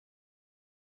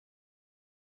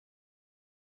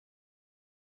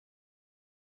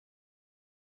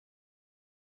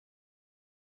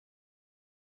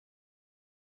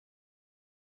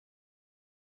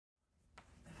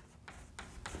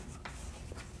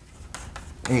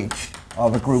H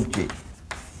of a group G.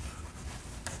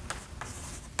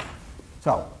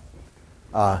 So,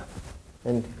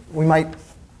 and we might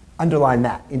underline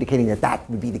that, indicating that that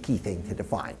would be the key thing to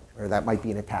define, or that might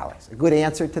be in italics. A good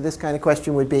answer to this kind of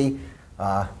question would be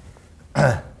a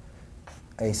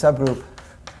subgroup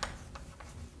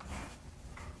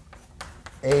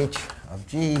H of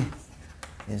G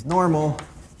is normal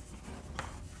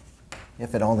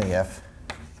if and only if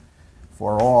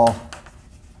for all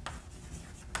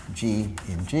G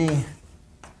in G,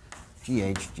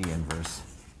 GH, G inverse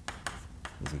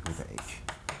is equal to H.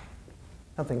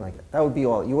 Something like that. That would be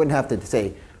all. You wouldn't have to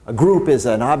say a group is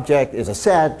an object, is a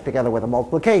set, together with a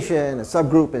multiplication. A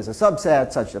subgroup is a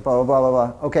subset, such that blah, blah, blah, blah,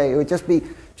 blah. OK, it would just be,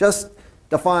 just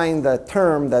define the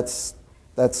term that's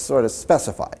sort of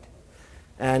specified.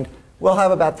 And we'll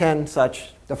have about 10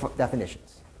 such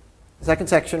definitions. The second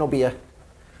section will be a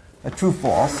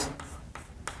true-false,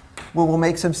 where we'll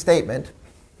make some statement.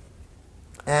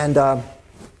 And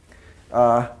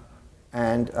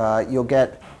you'll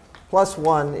get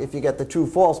 +1 if you get the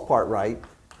true-false part right,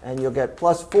 and you'll get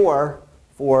 +4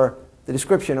 for the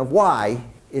description of why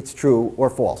it's true or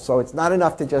false. So it's not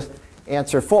enough to just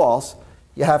answer false.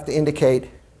 You have to indicate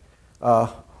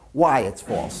why it's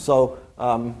false. So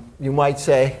you might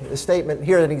say the statement,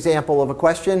 here's an example of a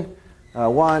question.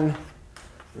 1,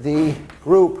 the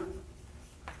group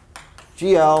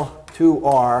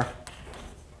GL2R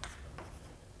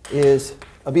is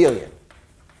abelian.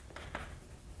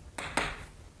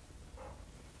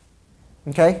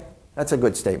 OK? That's a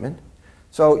good statement.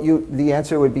 So the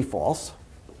answer would be false.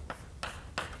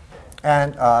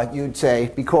 And you'd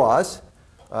say because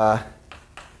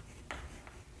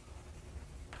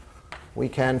we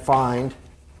can find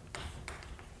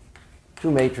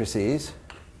two matrices,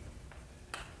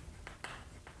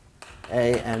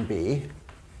 A and B,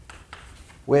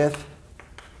 with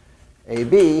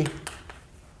AB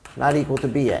not equal to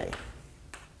BA.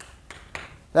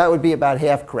 That would be about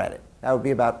half credit. That would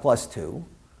be about +2.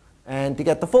 And to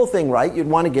get the full thing right, you'd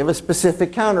want to give a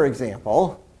specific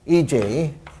counterexample,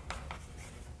 e.g.,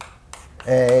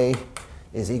 A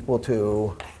is equal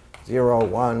to 0,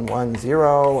 1, 1,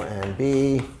 0, and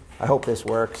B, I hope this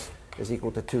works, is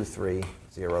equal to 2, 3,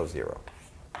 0, 0.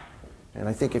 And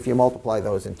I think if you multiply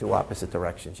those in two opposite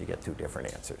directions, you get two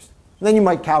different answers. And then you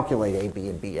might calculate AB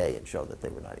and BA and show that they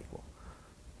were not equal.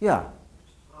 Yeah?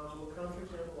 Will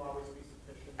counterexample always be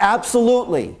sufficient?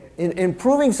 Absolutely. In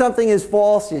proving something is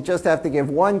false, you just have to give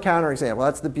one counterexample.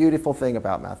 That's the beautiful thing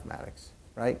about mathematics,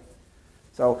 right?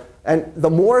 So, and the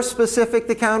more specific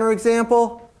the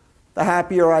counterexample, the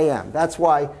happier I am. That's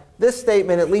why this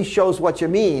statement at least shows what you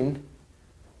mean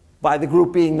by the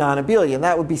group being non-abelian.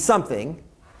 That would be something.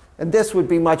 And this would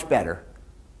be much better.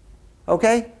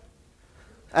 OK?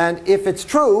 And if it's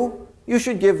true, you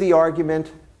should give the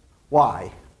argument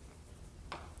why.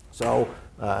 So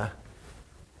I'm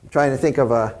trying to think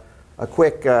of a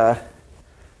quick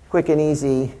and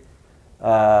easy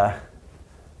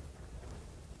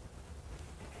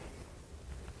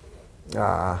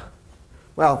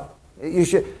well, you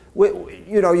should,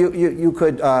 you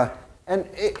could, and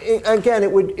again,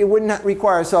 it wouldn't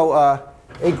require, so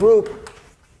a group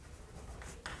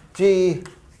G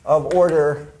of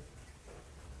order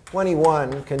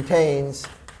 21 contains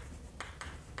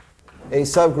a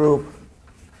subgroup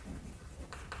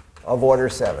of order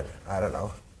 7. I don't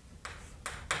know.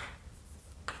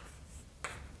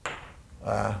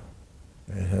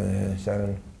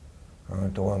 7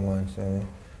 to 1, 1, 7.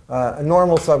 A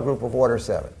normal subgroup of order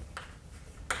 7.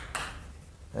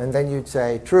 And then you'd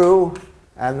say true,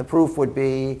 and the proof would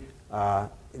be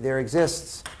there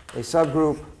exists a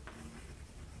subgroup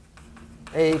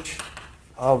H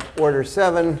of order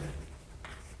 7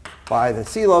 by the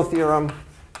CELO theorem.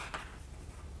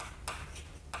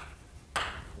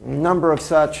 Number of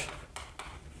such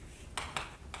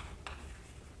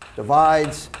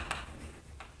divides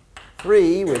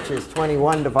 3, which is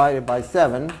 21 divided by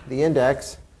 7, the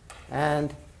index,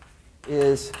 and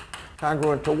is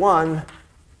congruent to 1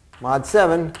 mod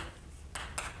 7.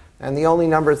 And the only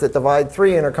numbers that divide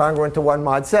 3 and are congruent to 1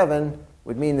 mod 7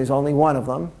 would mean there's only one of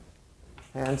them.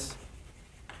 Hence,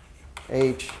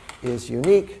 H is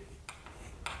unique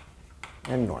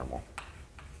and normal.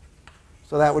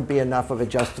 So that would be enough of a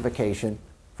justification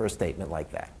for a statement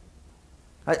like that.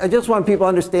 I just want people to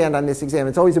understand on this exam,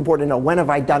 it's always important to know when have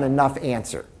I done enough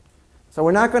answer. So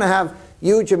we're not going to have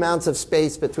huge amounts of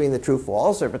space between the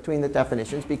true-false or between the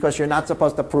definitions because you're not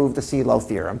supposed to prove the CELO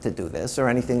theorem to do this or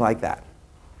anything like that.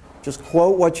 Just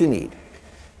quote what you need.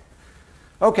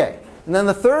 OK, and then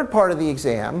the third part of the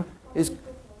exam is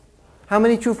how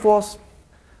many true-false?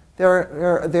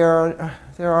 There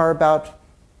are about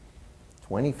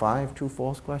 25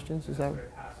 true-false questions. Is that?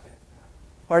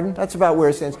 Pardon? That's about where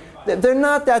it stands. They're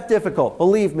not that difficult,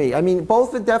 believe me. I mean,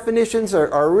 both the definitions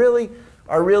are really,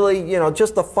 you know,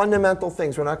 just the fundamental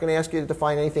things. We're not going to ask you to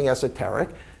define anything esoteric.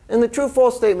 And the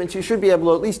true-false statements, you should be able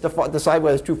to at least decide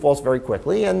whether it's true-false very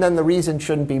quickly, and then the reason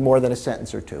shouldn't be more than a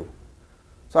sentence or two.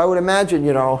 So I would imagine,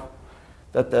 you know,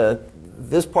 that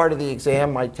this part of the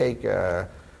exam might take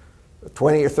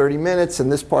 20 or 30 minutes, and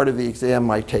this part of the exam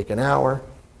might take an hour,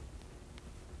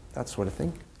 that sort of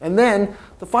thing. And then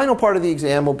the final part of the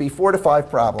exam will be 4 to 5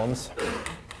 problems.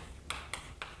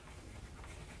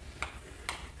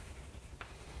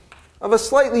 Of a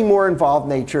slightly more involved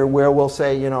nature, where we'll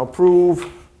say, you know, prove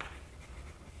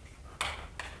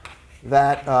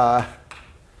that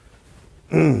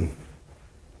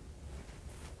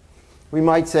we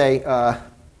might say,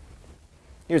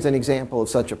 here's an example of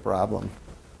such a problem.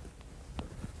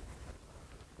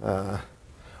 All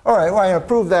right, well, I'm going to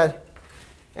prove that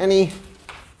any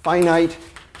finite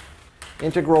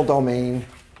integral domain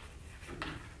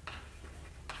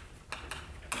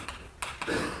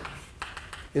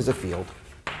is a field.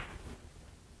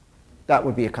 That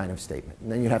would be a kind of statement.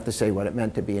 And then you'd have to say what it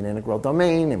meant to be an integral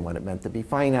domain and what it meant to be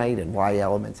finite and why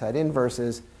elements had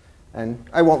inverses. And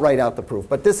I won't write out the proof,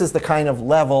 but this is the kind of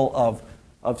level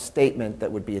of statement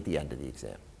that would be at the end of the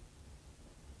exam.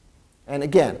 And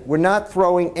again, we're not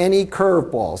throwing any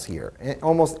curveballs here.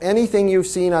 Almost anything you've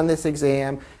seen on this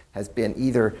exam has been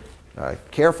either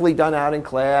carefully done out in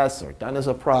class or done as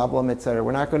a problem, et cetera.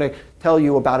 We're not going to tell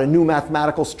you about a new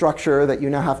mathematical structure that you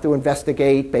now have to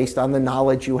investigate based on the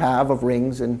knowledge you have of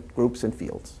rings and groups and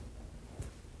fields.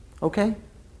 Okay?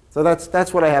 So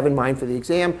that's what I have in mind for the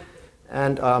exam.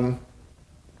 And I'm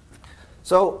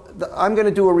going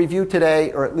to do a review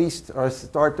today, or at least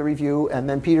start the review, and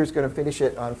then Peter's going to finish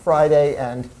it on Friday.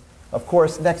 And of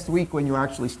course, next week when you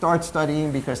actually start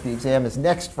studying, because the exam is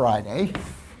next Friday,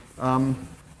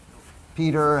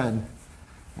 Peter and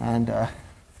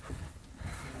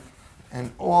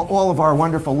all of our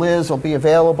wonderful Liz will be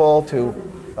available to,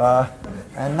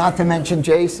 and not to mention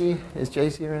JC. Is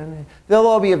JC around? They'll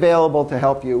all be available to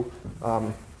help you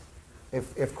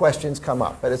if questions come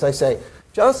up. But as I say,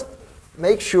 just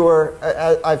make sure,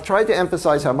 I've tried to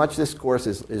emphasize how much this course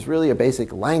is really a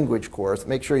basic language course.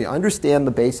 Make sure you understand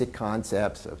the basic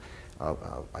concepts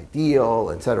of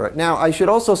ideal, et cetera. Now, I should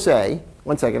also say,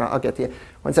 one second, I'll get to you.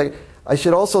 One second. I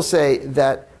should also say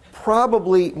that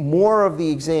probably more of the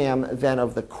exam than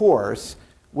of the course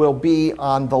will be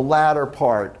on the latter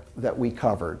part that we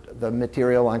covered, the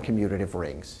material on commutative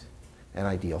rings and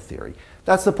ideal theory.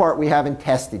 That's the part we haven't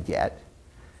tested yet.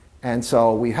 And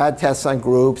so we've had tests on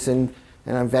groups and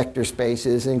on vector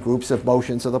spaces and groups of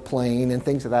motions of the plane and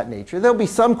things of that nature. There'll be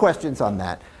some questions on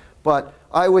that. But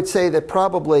I would say that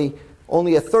probably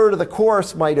only a third of the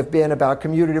course might have been about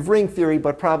commutative ring theory,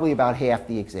 but probably about half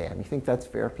the exam. You think that's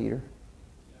fair, Peter?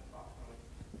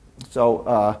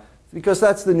 So, because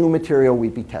that's the new material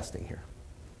we'd be testing here.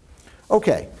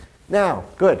 Okay, now,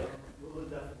 good. Would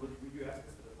you ask us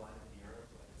to define a theorem,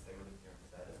 like say what a theorem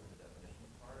says in the definition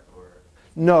part, or?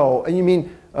 No, and you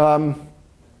mean,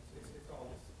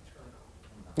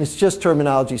 it's just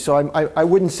terminology. So I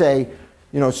wouldn't say,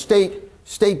 you know, state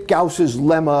Gauss's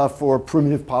lemma for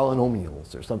primitive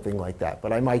polynomials or something like that.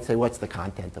 But I might say, what's the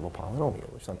content of a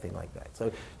polynomial or something like that. So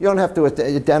you don't have to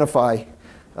identify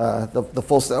the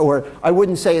full, or I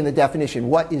wouldn't say in the definition,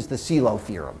 what is the Silo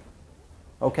theorem?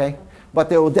 Okay? But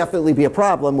there will definitely be a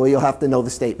problem where you'll have to know the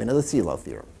statement of the Silo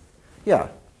theorem. Yeah?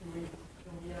 Can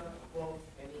we have, well,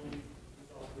 any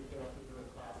results we can have to do in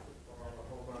class or on the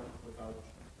homework without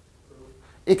proof?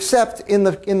 Except in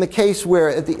the case where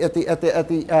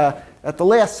at the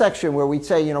last section where we'd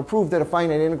say, you know, prove that a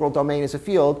finite integral domain is a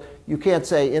field, you can't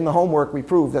say in the homework we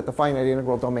prove that the finite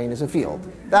integral domain is a field.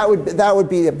 That would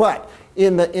be it. But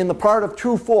in the part of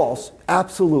true false,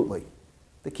 absolutely.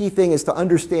 The key thing is to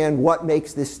understand what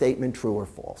makes this statement true or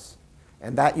false.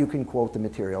 And that you can quote the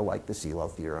material like the Silo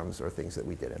theorems or things that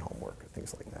we did in homework or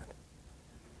things like that.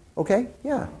 Okay?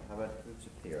 Yeah. How about proofs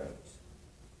of theorems?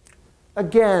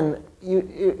 Again,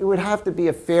 it would have to be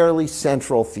a fairly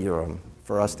central theorem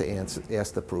for us to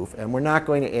ask the proof. And we're not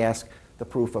going to ask the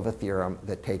proof of a theorem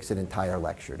that takes an entire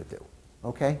lecture to do.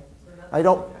 Okay? I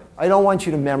don't want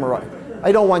you to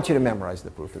memorize the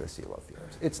proof of the Silo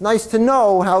theorems. It's nice to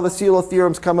know how the Silo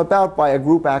theorems come about by a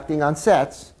group acting on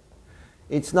sets.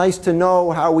 It's nice to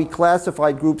know how we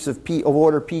classified groups of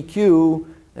order PQ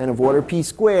and of order P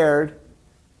squared,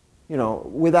 you know,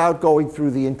 without going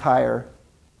through the entire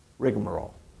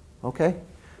rigmarole. Okay?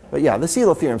 But yeah, the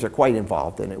Silo theorems are quite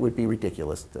involved, and it would be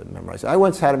ridiculous to memorize. I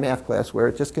once had a math class where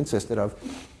it just consisted of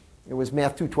It was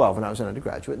Math 212 when I was an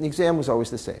undergraduate, and the exam was always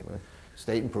the same.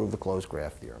 State and prove the closed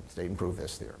graph theorem. State and prove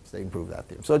this theorem. State and prove that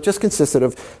theorem. So it just consisted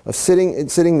of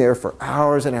sitting there for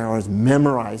hours and hours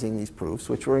memorizing these proofs,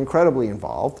 which were incredibly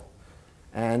involved.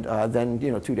 And then,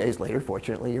 2 days later,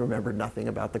 fortunately, you remembered nothing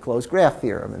about the closed graph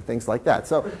theorem and things like that.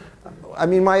 So, I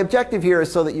mean, my objective here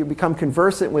is so that you become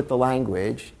conversant with the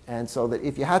language, and so that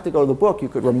if you had to go to the book, you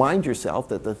could remind yourself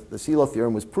that the CELO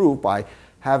theorem was proved by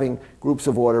having groups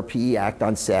of order P act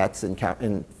on sets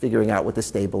and figuring out what the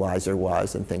stabilizer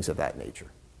was and things of that nature.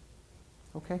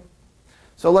 Okay?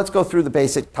 So let's go through the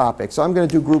basic topics. So I'm going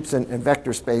to do groups and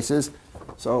vector spaces.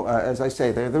 So as I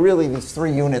say, they're really these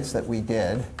 3 units that we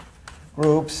did.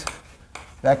 Groups,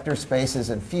 vector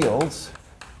spaces, and fields.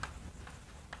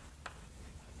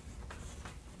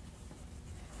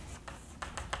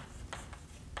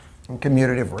 And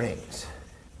commutative rings.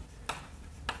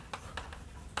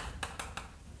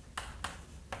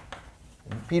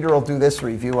 Peter will do this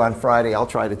review on Friday. I'll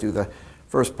try to do the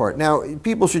first part. Now,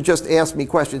 people should just ask me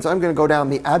questions. I'm going to go down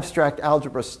the abstract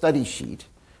algebra study sheet.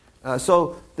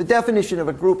 So the definition of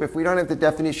a group, if we don't have the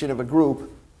definition of a group,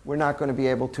 we're not going to be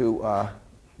able to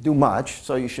do much.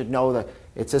 So you should know that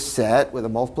it's a set with a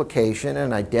multiplication,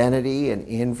 an identity, an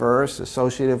inverse,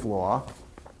 associative law.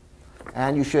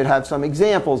 And you should have some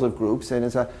examples of groups. And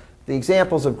the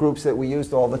examples of groups that we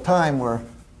used all the time were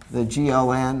the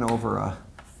GLN over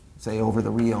over the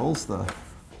reals, the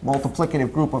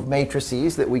multiplicative group of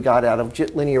matrices that we got out of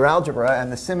linear algebra,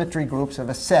 and the symmetry groups of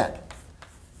a set.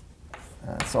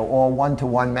 So all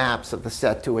one-to-one maps of the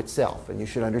set to itself. And you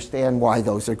should understand why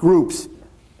those are groups.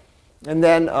 And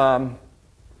then,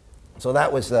 so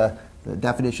that was the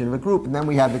definition of a group. And then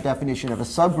we had the definition of a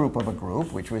subgroup of a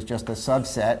group, which was just a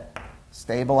subset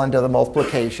stable under the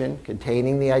multiplication,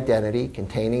 containing the identity,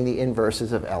 containing the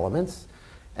inverses of elements.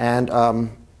 And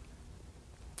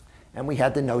we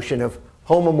had the notion of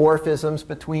homomorphisms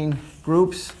between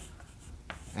groups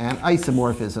and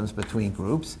isomorphisms between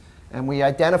groups. And we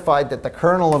identified that the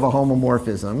kernel of a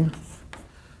homomorphism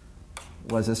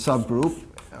was a subgroup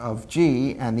of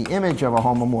G, and the image of a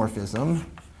homomorphism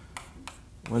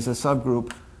was a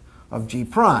subgroup of G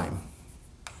prime.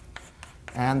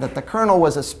 And that the kernel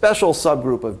was a special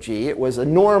subgroup of G. It was a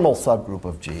normal subgroup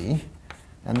of G.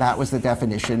 And that was the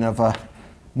definition of a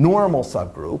normal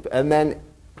subgroup. And then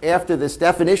after this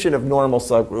definition of normal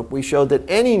subgroup, we showed that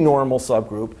any normal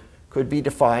subgroup could be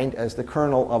defined as the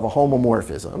kernel of a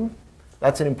homomorphism.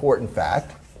 That's an important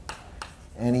fact.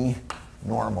 Any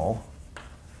normal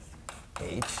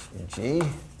H in G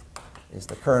is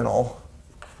the kernel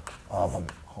of a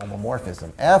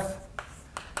homomorphism F.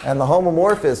 And the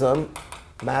homomorphism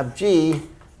map G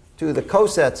to the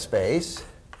coset space.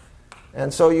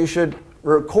 And so you should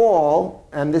recall,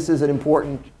 and this is an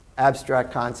important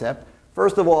abstract concept,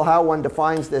 first of all, how one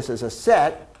defines this as a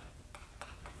set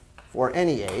for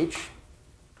any H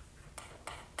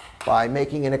by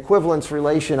making an equivalence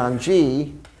relation on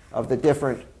G of the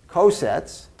different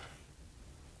cosets.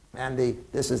 And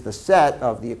this is the set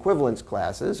of the equivalence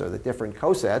classes, or the different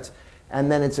cosets.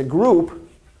 And then it's a group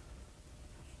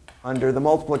under the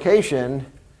multiplication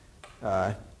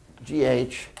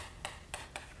GH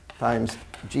times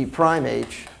G prime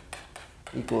H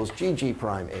equals GG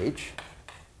prime H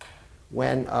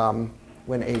when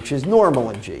H is normal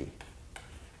in G.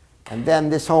 And then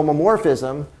this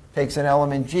homomorphism takes an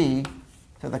element G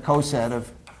to the coset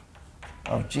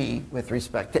of G with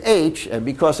respect to H. And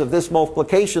because of this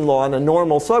multiplication law in a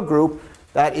normal subgroup,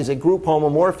 that is a group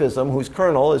homomorphism whose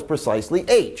kernel is precisely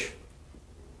H,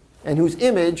 and whose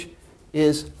image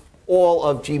is all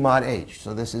of G mod H.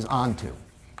 So this is onto.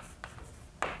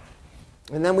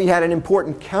 And then we had an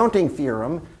important counting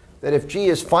theorem that if G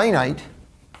is finite,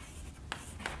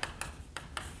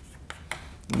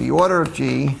 the order of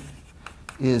G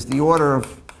is the order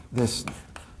of this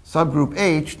subgroup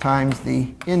H times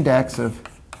the index of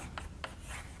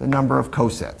the number of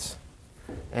cosets.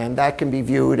 And that can be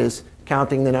viewed as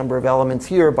counting the number of elements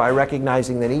here by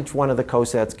recognizing that each one of the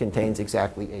cosets contains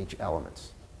exactly H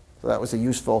elements. So that was a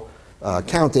useful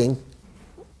counting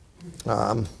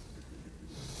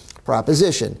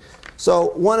proposition.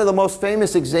 So one of the most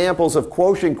famous examples of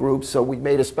quotient groups, so we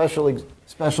made a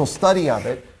special study of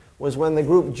it, was when the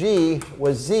group G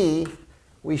was Z.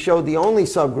 We showed the only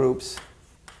subgroups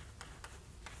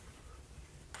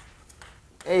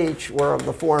H were of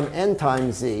the form n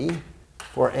times Z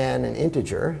for n an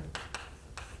integer,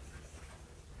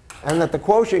 and that the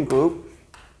quotient group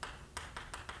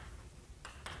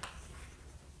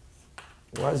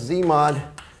was Z mod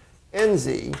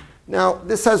NZ. Now,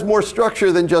 this has more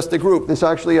structure than just a group. This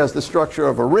actually has the structure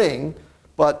of a ring,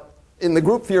 but in the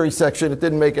group theory section, it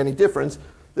didn't make any difference.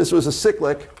 this was a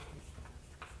cyclic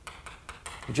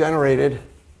generated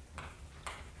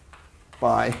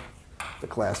by the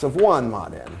class of 1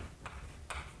 mod n.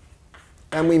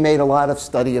 And we made a lot of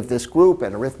study of this group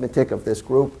and arithmetic of this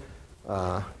group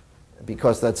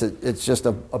because it's just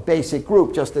a basic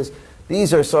group. Just as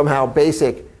these are somehow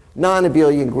basic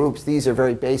non-abelian groups, these are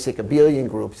very basic abelian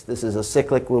groups. This is a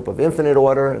cyclic group of infinite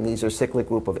order, and these are cyclic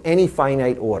group of any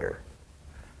finite order.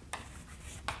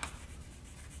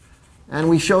 And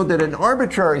we showed that an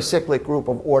arbitrary cyclic group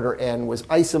of order n was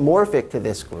isomorphic to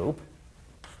this group.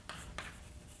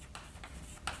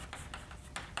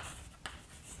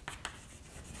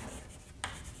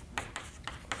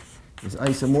 Is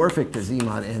isomorphic to Z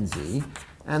mod nz.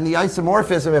 And the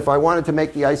isomorphism, if I wanted to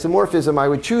make the isomorphism, I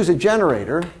would choose a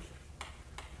generator.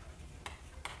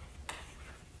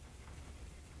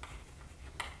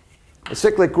 A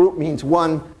cyclic group means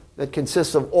one that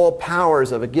consists of all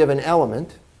powers of a given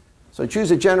element. So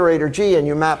choose a generator G, and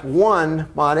you map 1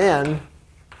 mod n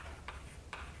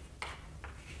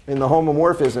in the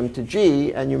homomorphism to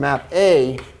G, and you map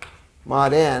A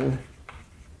mod n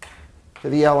to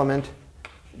the element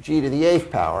G to the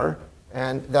 8th power.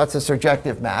 And that's a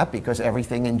surjective map because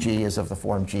everything in G is of the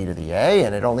form G to the A,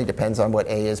 and it only depends on what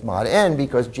A is mod n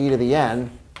because G to the n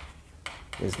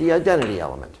is the identity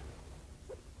element.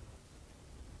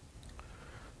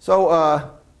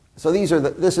 So,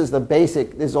 this is the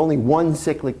basic. There's only one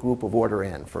cyclic group of order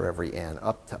n for every n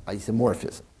up to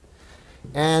isomorphism.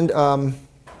 And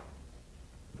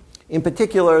in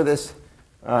particular, this.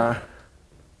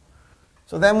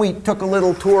 So then we took a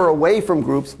little tour away from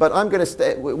groups, but I'm going to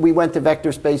stay. We went to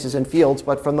vector spaces and fields,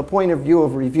 but from the point of view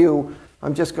of review,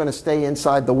 I'm just going to stay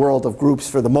inside the world of groups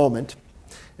for the moment,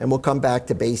 and we'll come back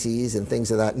to bases and things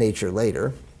of that nature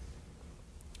later.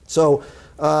 So.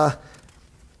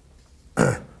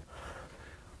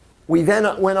 We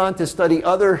then went on to study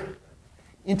other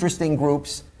interesting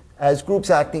groups as groups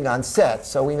acting on sets.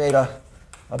 So we made a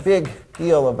big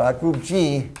deal about group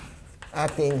G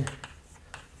acting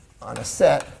on a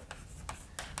set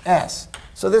S.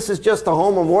 So this is just a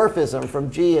homomorphism from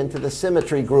G into the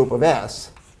symmetry group of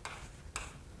S.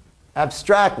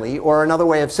 Abstractly, or another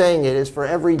way of saying it is for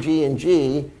every G in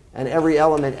G and every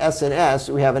element S in S,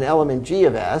 we have an element G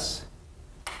of S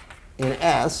in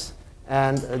S.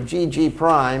 And GG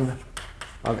prime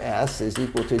of S is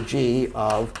equal to G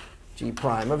of G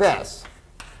prime of S.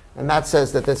 And that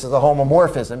says that this is a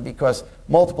homomorphism because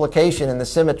multiplication in the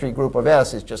symmetry group of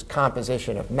S is just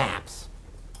composition of maps.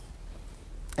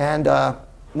 And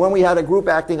when we had a group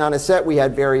acting on a set, we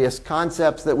had various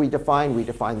concepts that we defined. We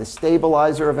defined the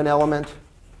stabilizer of an element.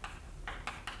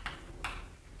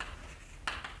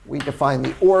 We defined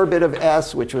the orbit of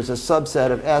S, which was a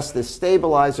subset of S. This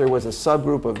stabilizer was a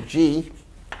subgroup of G.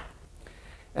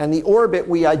 And the orbit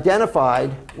we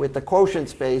identified with the quotient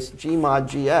space G mod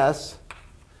GS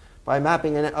by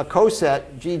mapping a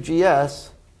coset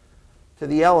GGS to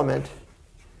the element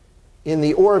in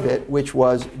the orbit, which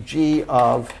was G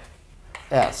of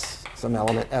S, some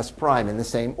element S prime in the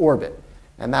same orbit.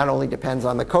 And that only depends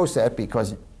on the coset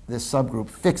because this subgroup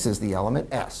fixes the element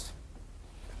S.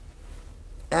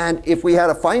 And if we had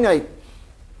a finite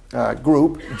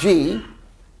group, G,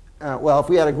 if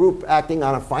we had a group acting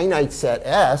on a finite set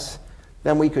S,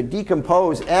 then we could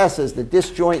decompose S as the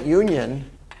disjoint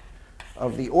union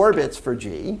of the orbits for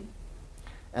G.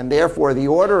 And therefore, the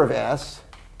order of S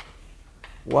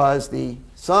was the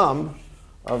sum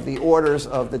of the orders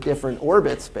of the different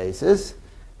orbit spaces.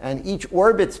 And each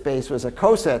orbit space was a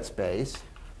coset space.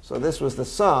 So this was the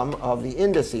sum of the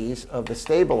indices of the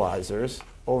stabilizers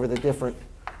over the different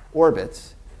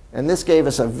orbits. And this gave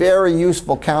us a very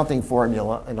useful counting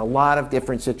formula in a lot of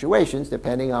different situations,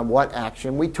 depending on what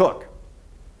action we took.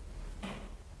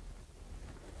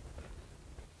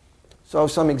 So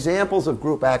some examples of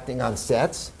group acting on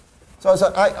sets. So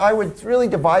I would really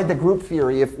divide the group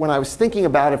theory, when I was thinking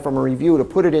about it from a review, to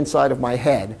put it inside of my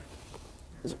head.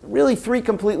 There's really three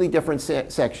completely different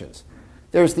sections.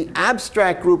 There's the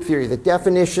abstract group theory, the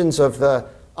definitions of the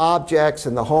objects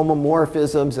and the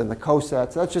homomorphisms and the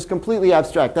cosets. That's just completely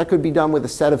abstract. That could be done with a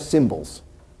set of symbols.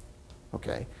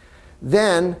 Okay.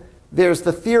 Then there's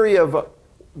the theory of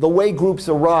the way groups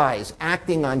arise,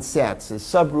 acting on sets as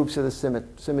subgroups of the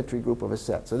symmetry group of a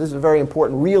set. So this is a very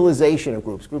important realization of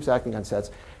groups, groups acting on sets.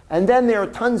 And then there are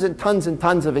tons and tons and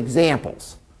tons of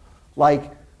examples,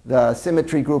 like the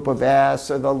symmetry group of S,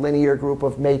 or the linear group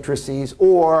of matrices,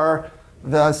 or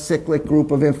the cyclic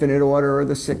group of infinite order, or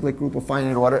the cyclic group of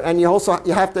finite order. And you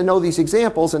have to know these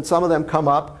examples, and some of them come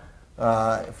up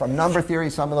from number theory,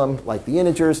 some of them, like the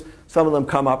integers, some of them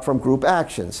come up from group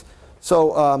actions.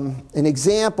 So an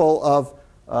example of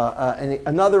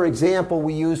Another example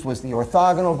we used was the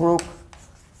orthogonal group.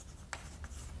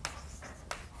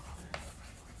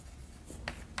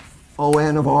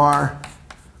 On of R,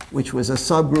 which was a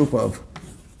subgroup of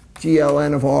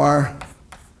GLN of R.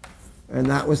 And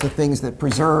that was the things that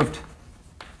preserved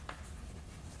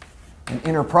an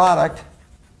inner product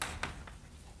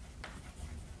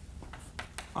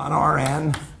on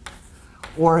Rn.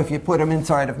 Or if you put them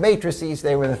inside of matrices,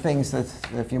 they were the things that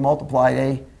if you multiplied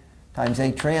A times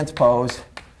A transpose,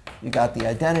 you got the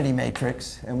identity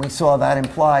matrix. And we saw that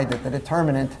implied that the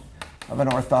determinant of an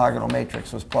orthogonal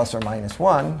matrix was plus or minus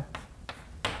 1.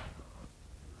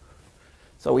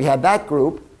 So we had that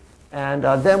group. And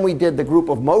then we did the group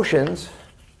of motions.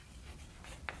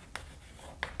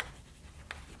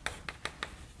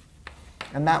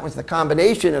 And that was the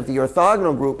combination of the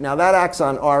orthogonal group. Now that acts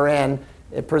on Rn.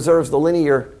 It preserves the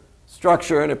linear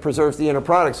structure and it preserves the inner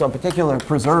product. So in particular, it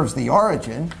preserves the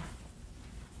origin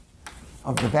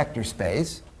of the vector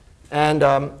space. And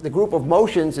the group of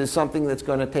motions is something that's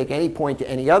going to take any point to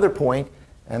any other point.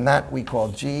 And that we call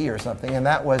G or something. And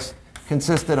that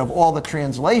consisted of all the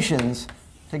translations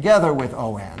together with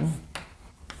On.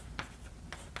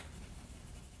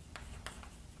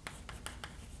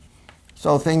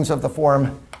 So things of the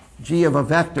form G of a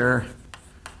vector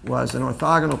was an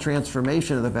orthogonal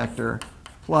transformation of the vector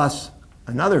plus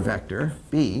another vector,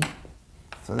 B.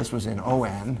 So this was in On,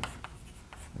 and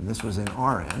this was in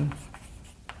Rn.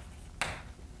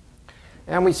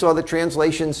 And we saw the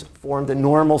translations formed a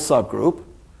normal subgroup,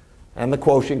 and the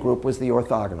quotient group was the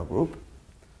orthogonal group.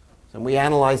 And we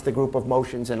analyzed the group of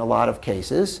motions in a lot of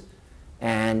cases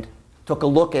and took a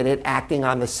look at it acting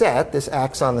on the set. This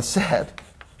acts on the set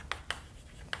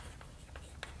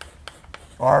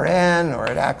Rn, or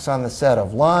it acts on the set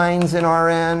of lines in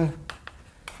Rn.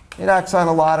 It acts on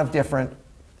a lot of different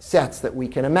sets that we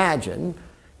can imagine.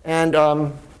 And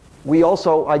we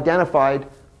also identified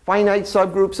finite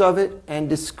subgroups of it and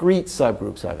discrete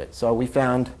subgroups of it. So we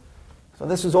found, so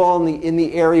this is all in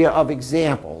the area of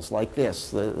examples like this,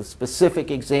 the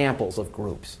specific examples of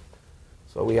groups.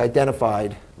 So we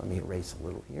identified, let me erase a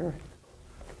little here.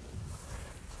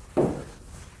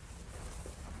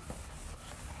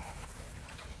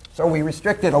 So we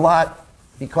restricted a lot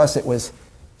because it was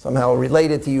somehow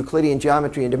related to Euclidean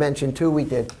geometry in dimension 2. We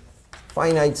did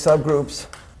finite subgroups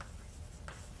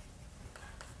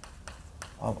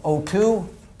of O2.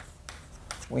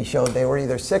 We showed they were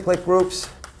either cyclic groups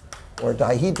or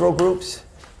dihedral groups.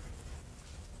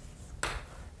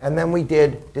 And then we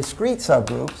did discrete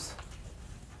subgroups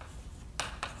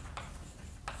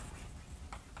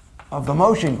of the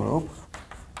motion group.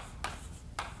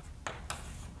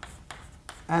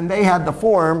 And they had the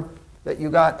form that you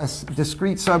got a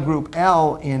discrete subgroup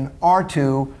L in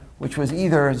R2, which was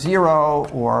either 0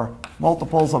 or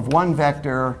multiples of one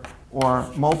vector or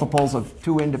multiples of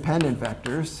two independent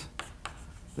vectors.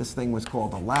 This thing was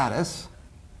called a lattice.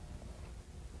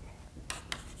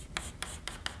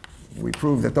 We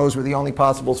proved that those were the only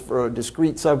possibles for a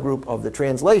discrete subgroup of the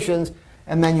translations.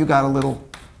 And then you got a little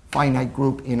finite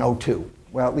group in O2.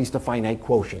 Well, at least a finite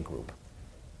quotient group.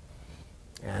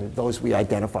 And those we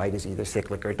identified as either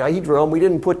cyclic or dihedral. And we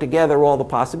didn't put together all the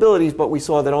possibilities, but we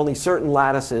saw that only certain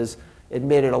lattices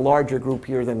admitted a larger group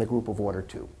here than the group of order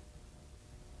 2.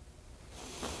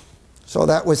 So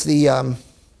that was the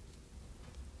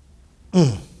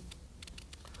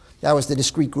that was the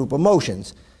discrete group of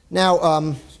motions. Now,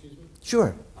 Excuse me?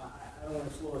 Sure. I don't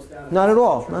want to slow us down. Not at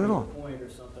all. Not at all. Point or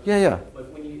something. Yeah, yeah.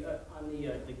 But when you on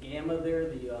the gamma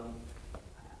there,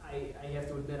 I have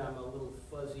to admit I'm a little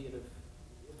fuzzy, and if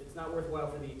it's not worthwhile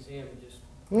for the exam, just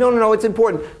No, it's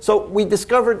important. So we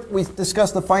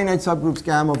discussed the finite subgroups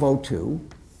gamma of O2.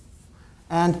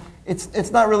 And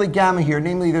it's not really gamma here.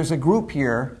 Namely, there's a group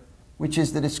here, which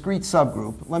is the discrete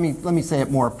subgroup. Let me say it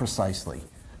more precisely.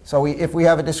 So if we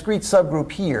have a discrete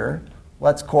subgroup here,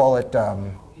 let's call it.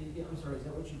 I'm sorry. Is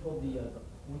that what you called the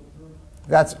point group?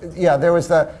 That's yeah. There was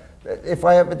the. If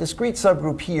I have a discrete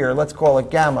subgroup here, let's call it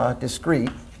gamma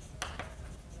discrete.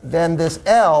 Then this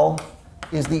L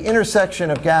is the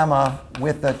intersection of gamma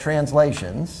with the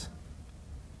translations,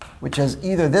 which has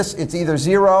either this. It's either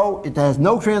 0. It has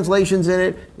no translations in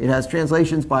it. It has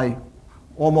translations by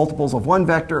all multiples of one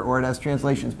vector, or it has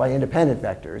translations by independent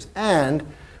vectors. And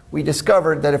we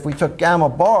discovered that if we took gamma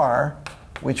bar,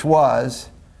 which was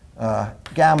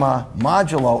gamma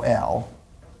modulo L,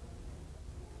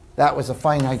 that was a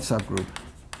finite subgroup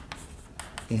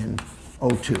in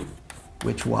O2,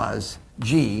 which was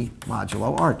G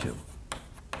modulo R2.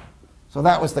 So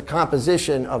that was the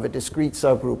composition of a discrete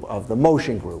subgroup of the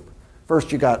motion group.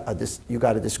 First, you got a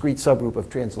discrete subgroup of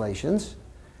translations.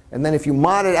 And then if you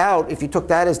mod it out, if you took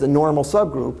that as the normal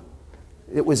subgroup,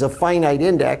 it was a finite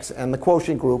index, and the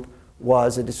quotient group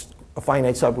was a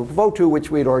finite subgroup of O2, which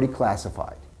we had already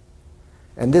classified.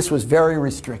 And this was very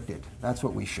restricted. That's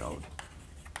what we showed.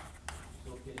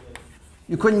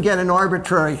 You couldn't get an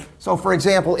arbitrary. So for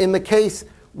example, in the case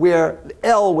where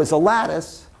L was a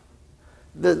lattice,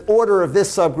 the order of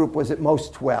this subgroup was at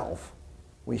most 12,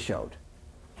 we showed.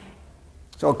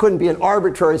 So it couldn't be an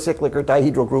arbitrary cyclic or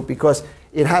dihedral group because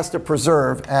it has to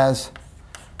preserve as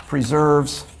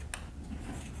preserves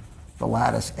the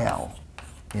lattice L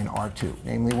in R2.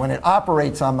 Namely, when it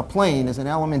operates on the plane as an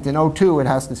element in O2, it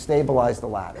has to stabilize the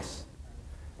lattice.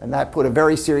 And that put a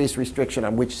very serious restriction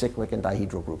on which cyclic and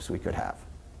dihedral groups we could have.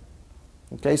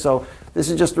 Okay, so this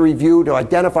is just a review to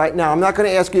identify. Now, I'm not going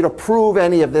to ask you to prove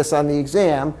any of this on the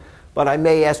exam, but I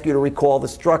may ask you to recall the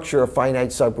structure of finite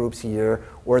subgroups here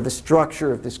or the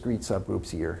structure of discrete subgroups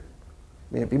here.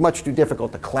 I mean, it'd be much too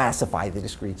difficult to classify the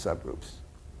discrete subgroups.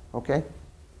 Okay?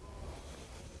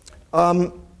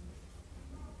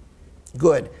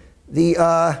 Good.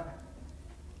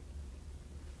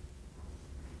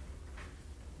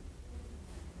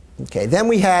 Okay, then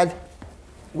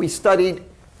we studied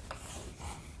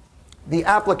the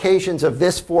applications of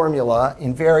this formula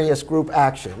in various group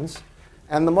actions.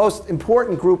 And the most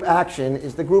important group action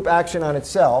is the group action on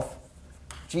itself.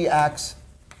 G acts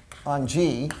on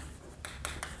G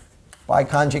by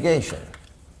conjugation.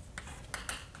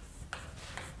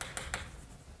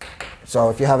 So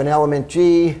if you have an element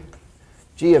G,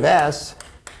 G of S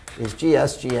is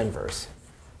GS G inverse.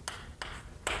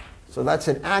 So that's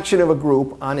an action of a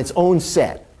group on its own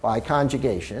set by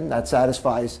conjugation. That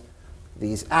satisfies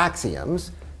these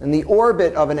axioms. And the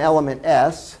orbit of an element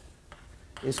S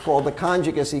is called the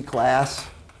conjugacy class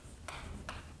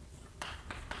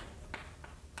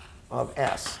of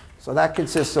S. So that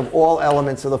consists of all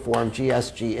elements of the form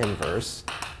GS G inverse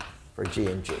for G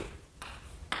and G.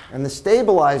 And the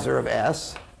stabilizer of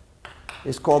S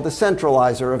is called the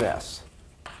centralizer of S.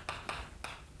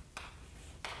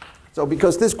 So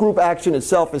because this group action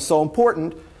itself is so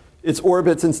important, its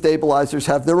orbits and stabilizers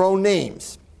have their own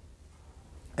names.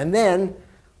 And then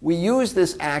we use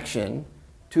this action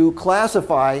to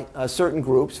classify certain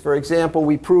groups. For example,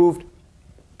 we proved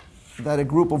that a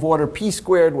group of order p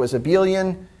squared was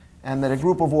abelian, and that a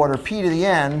group of order p to the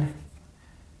n,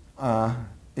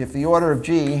 if the order of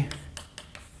G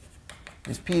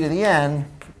is p to the n,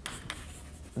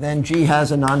 then G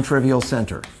has a non-trivial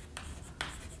center.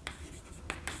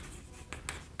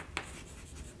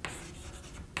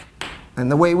 And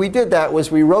the way we did that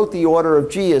was we wrote the order of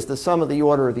G as the sum of the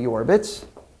order of the orbits.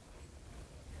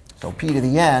 So p to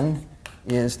the n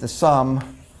is the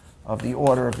sum of the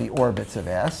order of the orbits of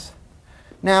S.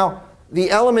 Now, the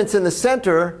elements in the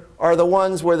center are the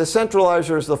ones where the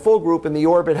centralizer is the full group and the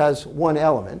orbit has one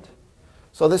element.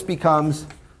 So this becomes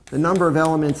the number of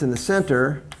elements in the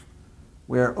center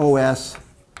where OS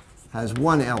has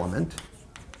one element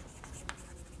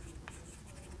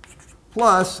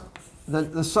plus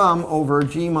the sum over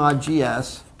G mod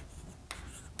GS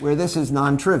where this is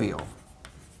non-trivial.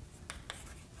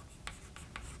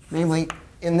 Namely,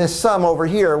 in this sum over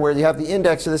here where you have the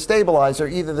index of the stabilizer,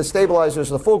 either the stabilizer is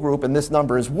the full group and this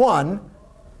number is 1,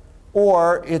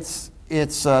 or it's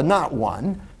not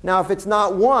 1. Now, if it's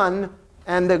not 1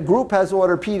 and the group has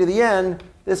order p to the n,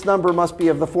 this number must be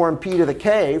of the form p to the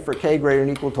k for k greater than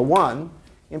or equal to 1.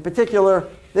 In particular,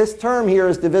 this term here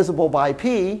is divisible by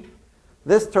p.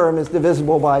 This term is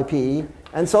divisible by p.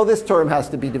 And so this term has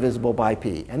to be divisible by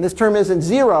p. And this term isn't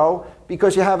 0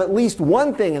 because you have at least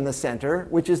one thing in the center,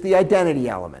 which is the identity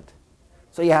element.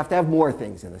 So you have to have more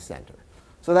things in the center.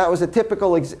 So that was a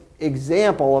typical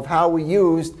example of how we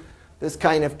used this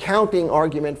kind of counting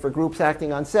argument for groups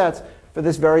acting on sets for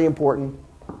this very important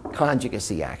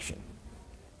conjugacy action.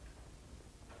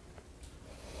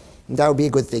 And that would be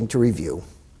a good thing to review.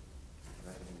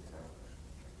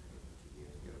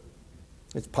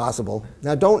 It's possible.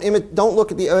 Now, don't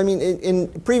look at the, I mean, in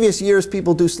previous years,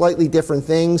 people do slightly different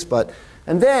things.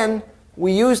 And then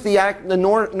we use the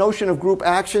notion of group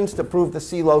actions to prove the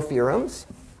CeLo theorems.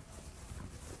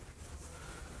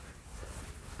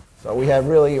 So we have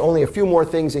really only a few more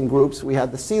things in groups. We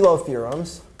had the CeLo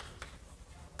theorems,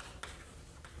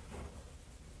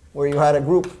 where you had a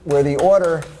group where the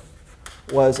order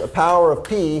was a power of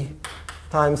p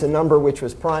times a number which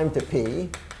was prime to p.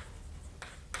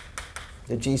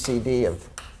 The GCD of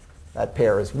that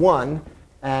pair is 1.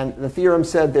 And the theorem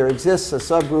said there exists a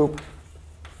subgroup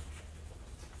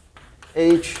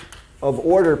H of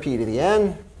order p to the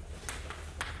n.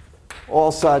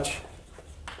 All such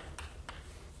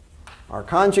are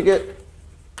conjugate.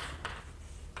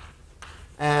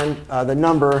 And and the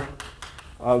number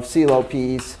of CeeLo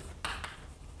P's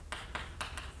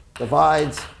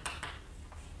divides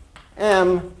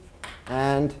M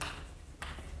and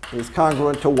is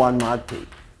congruent to 1 mod P.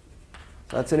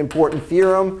 So that's an important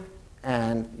theorem,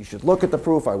 and you should look at the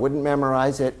proof. I wouldn't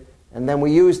memorize it. And then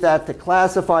we use that to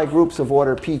classify groups of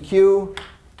order PQ.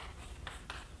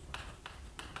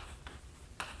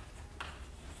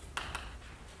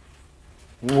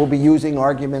 And we'll be using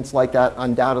arguments like that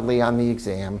undoubtedly on the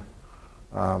exam.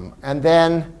 And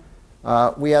then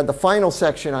we had the final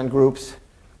section on groups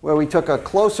where we took a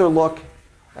closer look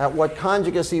at what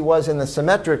conjugacy was in the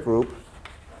symmetric group,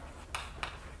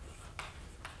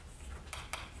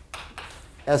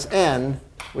 Sn,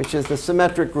 which is the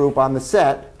symmetric group on the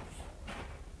set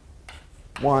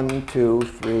 1, 2,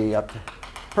 3, up to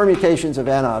permutations of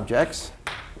n objects.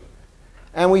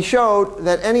 And we showed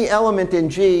that any element in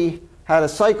G had a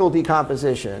cycle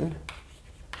decomposition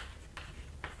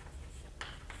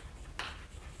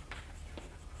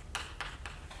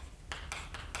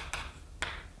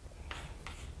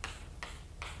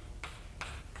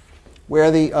where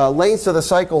the lengths of the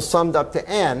cycle summed up to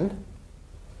n.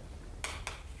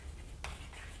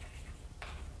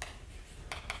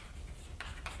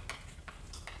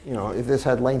 You know, if this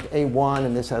had length A1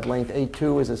 and this had length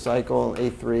A2 as a cycle,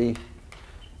 A3,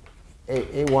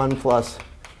 A1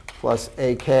 plus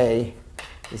AK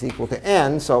is equal to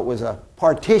n, so it was a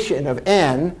partition of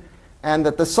n, and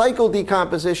that the cycle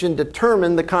decomposition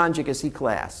determined the conjugacy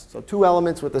class. So two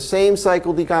elements with the same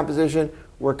cycle decomposition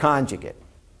were conjugate.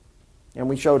 And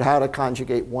we showed how to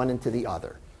conjugate one into the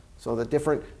other. So the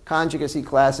different conjugacy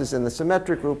classes in the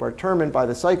symmetric group are determined by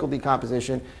the cycle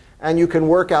decomposition, and you can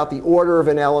work out the order of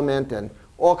an element and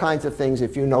all kinds of things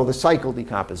if you know the cycle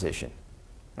decomposition,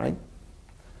 right?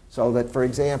 So that, for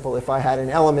example, if I had an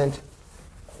element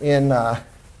in the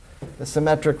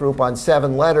symmetric group on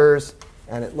 7 letters,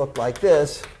 and it looked like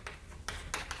this,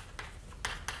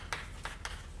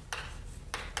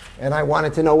 and I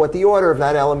wanted to know what the order of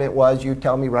that element was, you'd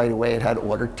tell me right away it had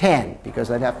order 10,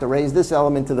 because I'd have to raise this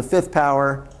element to the 5th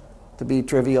power to be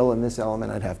trivial, and this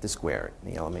element I'd have to square it.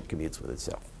 And the element commutes with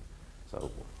itself.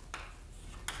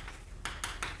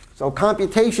 So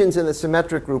computations in the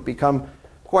symmetric group become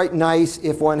quite nice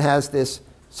if one has this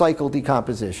cycle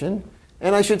decomposition.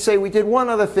 And I should say we did one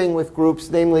other thing with groups,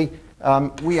 namely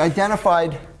we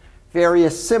identified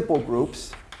various simple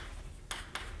groups.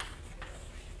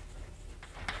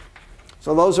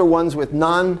 So those are ones with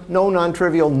no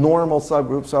non-trivial normal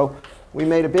subgroups. So we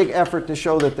made a big effort to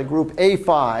show that the group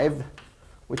A5,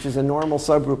 which is a normal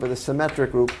subgroup of the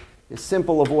symmetric group, is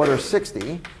simple of order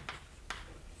 60.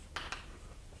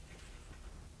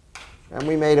 And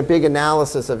we made a big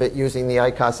analysis of it using the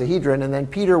icosahedron. And then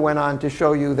Peter went on to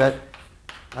show you that,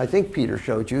 I think Peter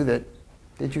showed you that,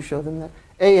 did you show them that?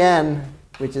 AN,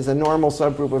 which is a normal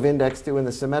subgroup of index 2 in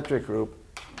the symmetric group,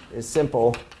 is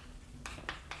simple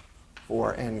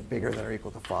for n bigger than or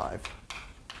equal to 5.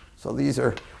 So these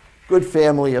are good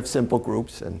family of simple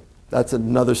groups. And that's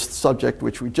another subject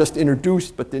which we just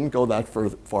introduced but didn't go that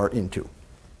far into.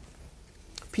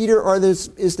 Peter,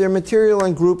 is there material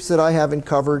on groups that I haven't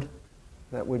covered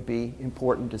that would be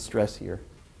important to stress here?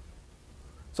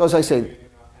 So as I say,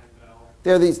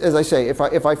 there are these, as I say, if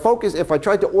I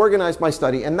tried to organize my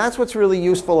study, and that's what's really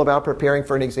useful about preparing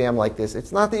for an exam like this.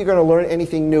 It's not that you're going to learn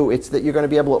anything new. It's that you're going to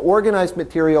be able to organize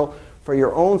material for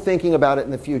your own thinking about it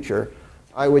in the future.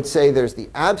 I would say there's the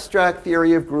abstract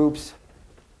theory of groups.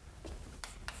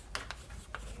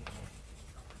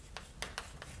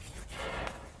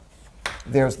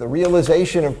 There's the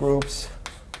realization of groups.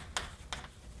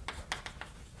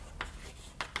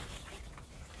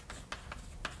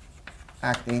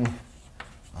 Acting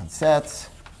on sets,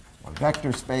 on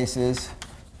vector spaces.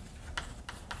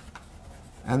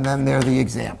 And then there are the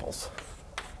examples.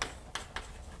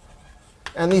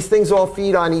 And these things all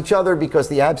feed on each other because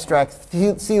the abstract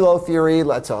CeeLo theory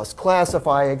lets us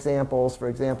classify examples, for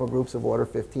example, groups of order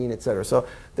 15, et cetera. So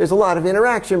there's a lot of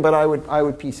interaction, but I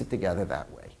would piece it together that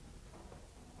way.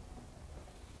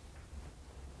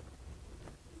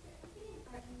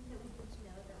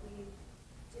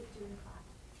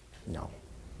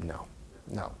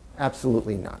 No,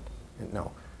 absolutely not.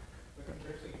 No. But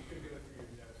actually, you should go through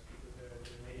your notes because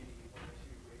there may be one or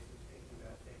two ways of thinking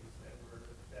about things that were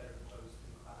better posed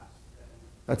in class.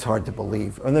 That's hard to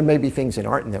believe. And there may be things in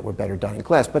Artin that were better done in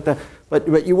class.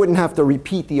 But you wouldn't have to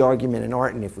repeat the argument in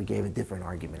Artin if we gave a different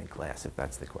argument in class, if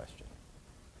that's the question.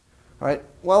 All right,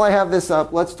 while I have this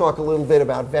up, let's talk a little bit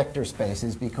about vector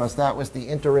spaces, because that was the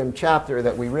interim chapter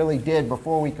that we really did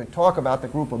before we could talk about the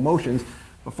group of motions,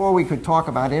 before we could talk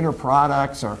about inner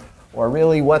products or or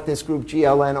really what this group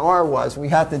GLNR was, we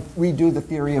had to redo the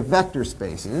theory of vector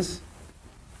spaces.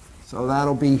 So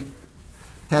that'll be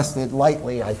tested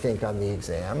lightly, I think, on the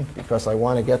exam, because I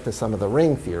want to get to some of the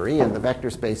ring theory, and the vector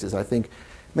spaces I think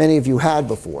many of you had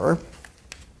before.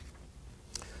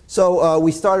 So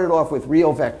we started off with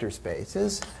real vector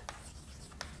spaces,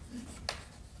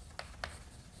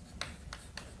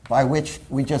 by which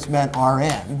we just meant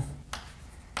Rn.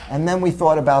 And then we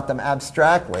thought about them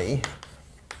abstractly.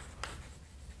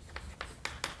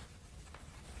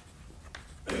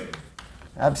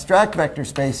 Abstract vector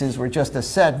spaces were just a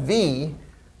set V,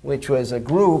 which was a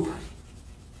group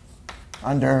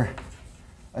under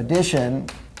addition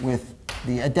with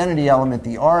the identity element,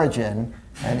 the origin,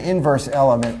 an inverse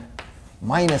element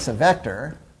minus a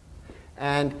vector.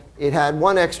 And it had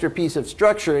one extra piece of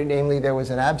structure, namely there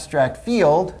was an abstract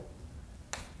field,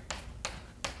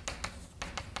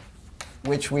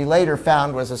 which we later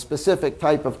found was a specific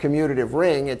type of commutative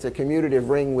ring. It's a commutative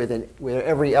ring where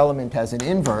every element has an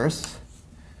inverse.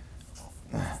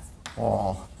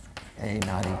 All a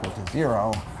not equal to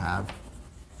 0 have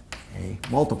a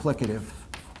multiplicative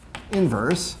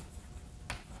inverse.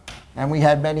 And we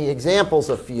had many examples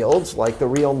of fields, like the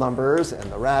real numbers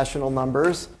and the rational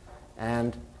numbers.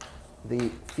 And the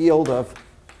field of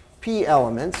p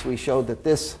elements, we showed that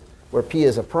this, where p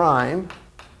is a prime,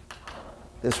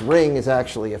 this ring is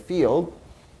actually a field.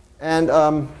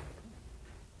 And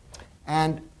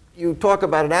you talk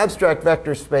about an abstract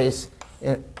vector space,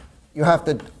 you have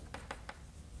to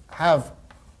have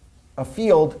a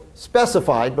field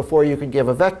specified before you can give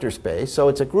a vector space. So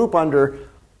it's a group under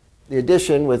the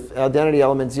addition with identity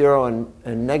element 0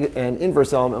 and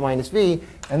inverse element minus v.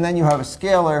 And then you have a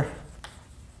scalar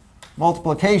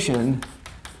multiplication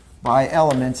by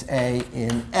elements A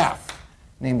in F.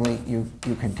 Namely, you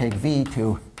can take v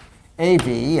to AV,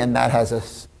 and that has a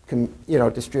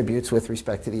distributes with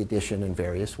respect to the addition in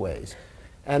various ways.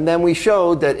 And then we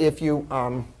showed that if you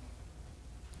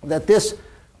that this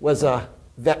was an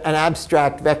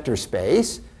abstract vector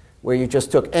space where you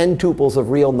just took n tuples of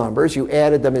real numbers, you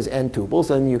added them as n tuples,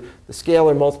 and the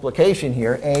scalar multiplication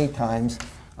here, A times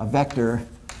a vector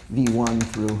v1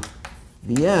 through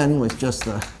vn, was just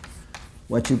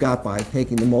what you got by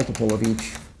taking the multiple of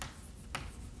each.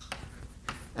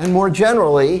 And more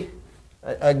generally,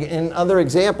 another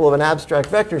example of an abstract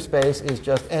vector space is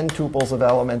just n tuples of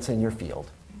elements in your field.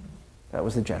 That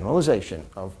was the generalization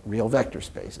of real vector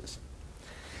spaces.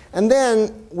 And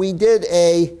then we did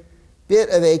a bit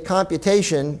of a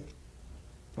computation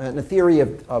in the theory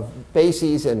of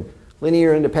bases and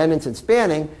linear independence and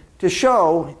spanning to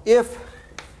show if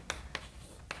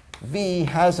V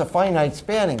has a finite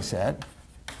spanning set,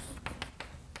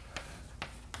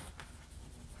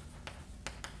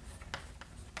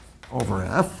 over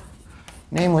F.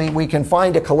 Namely, we can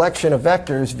find a collection of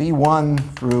vectors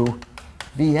v1 through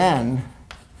vn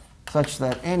such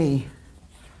that any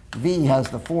v has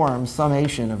the form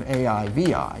summation of ai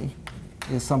vi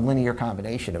is some linear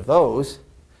combination of those.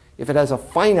 If it has a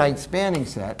finite spanning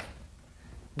set,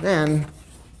 then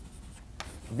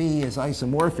v is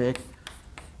isomorphic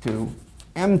to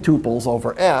m tuples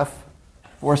over f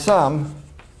for some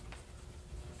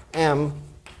m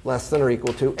less than or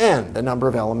equal to n, the number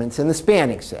of elements in the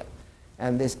spanning set.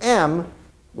 And this m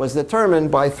was determined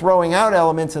by throwing out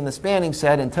elements in the spanning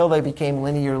set until they became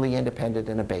linearly independent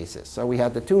in a basis. So we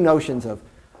had the two notions of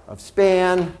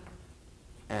span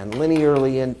and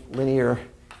linear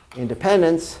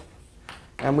independence.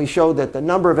 And we showed that the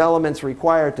number of elements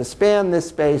required to span this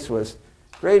space was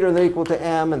greater than or equal to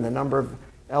m, and the number of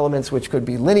elements which could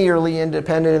be linearly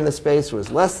independent in the space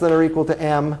was less than or equal to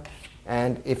m.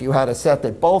 And if you had a set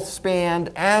that both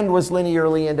spanned and was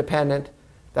linearly independent,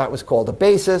 that was called a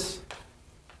basis.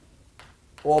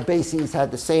 All bases had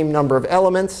the same number of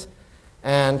elements.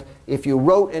 And if you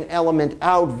wrote an element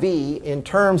out v in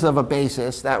terms of a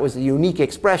basis, that was a unique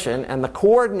expression. And the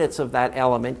coordinates of that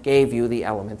element gave you the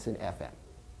elements in Fn.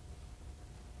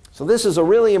 So this is a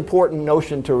really important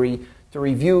notion to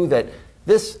review, that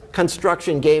this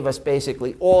construction gave us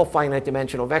basically all finite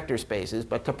dimensional vector spaces.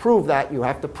 But to prove that, you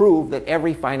have to prove that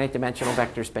every finite dimensional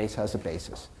vector space has a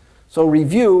basis. So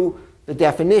review the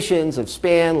definitions of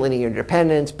span, linear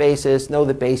independence, basis. Know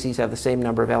that bases have the same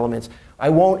number of elements. I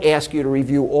won't ask you to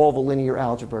review all the linear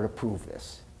algebra to prove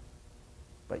this.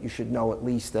 But you should know at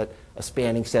least that a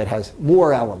spanning set has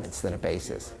more elements than a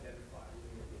basis.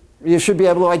 You should be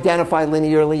able to identify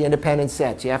linearly independent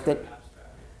sets. You have to...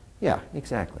 Yeah,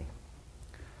 exactly.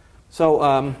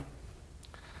 So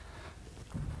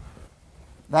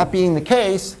that being the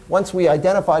case, once we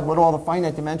identified what all the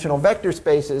finite dimensional vector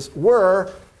spaces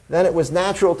were, then it was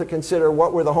natural to consider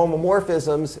what were the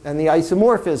homomorphisms and the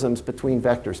isomorphisms between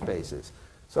vector spaces.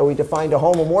 So we defined a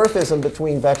homomorphism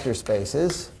between vector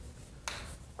spaces.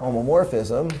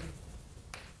 Homomorphism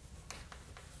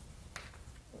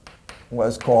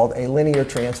was called a linear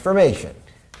transformation.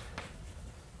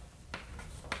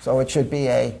 So it should be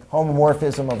a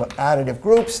homomorphism of additive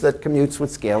groups that commutes with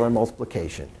scalar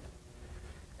multiplication.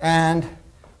 And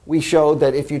we showed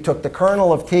that if you took the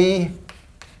kernel of T,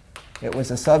 it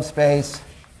was a subspace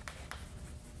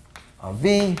of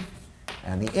V,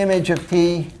 and the image of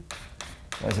T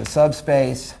was a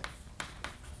subspace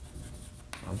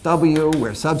of W,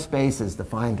 where subspace is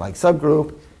defined like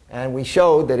subgroup. And we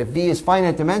showed that if V is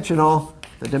finite dimensional,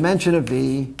 the dimension of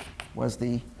V was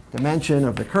the dimension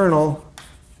of the kernel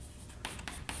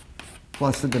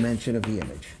plus the dimension of the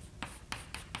image.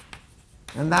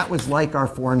 And that was like our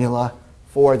formula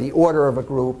for the order of a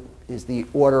group is the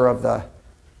order of the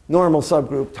normal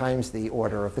subgroup times the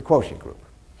order of the quotient group.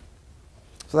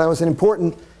 So that was an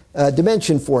important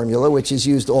dimension formula, which is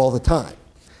used all the time.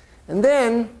 And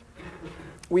then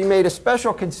we made a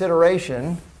special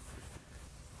consideration.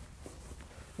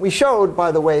 We showed,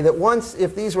 by the way, that once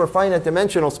if these were finite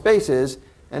dimensional spaces,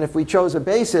 and if we chose a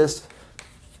basis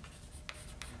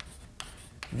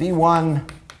V1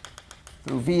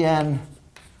 through Vn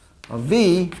of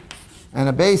V, and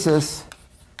a basis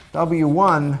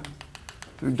W1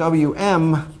 through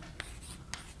Wm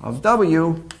of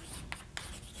W,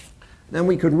 then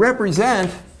we could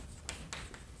represent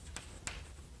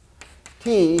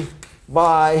T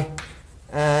by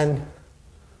an,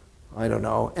 I don't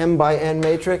know, m by n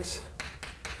matrix,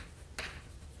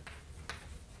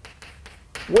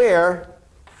 where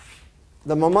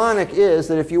the mnemonic is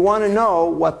that if you want to know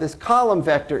what this column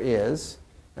vector is,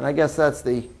 and I guess that's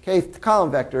the kth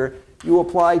column vector, you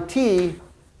apply T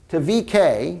to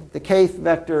Vk, the kth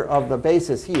vector of the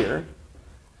basis here.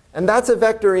 And that's a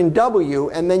vector in W,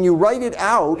 and then you write it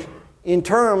out in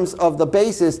terms of the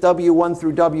basis W1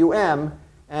 through Wm,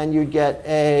 and you get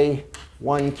A,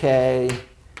 1k,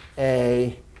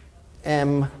 A,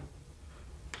 mk,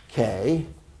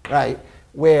 right,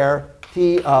 where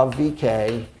T of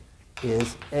Vk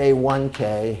is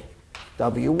A1k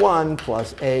W1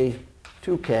 plus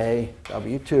A2k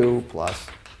W2 plus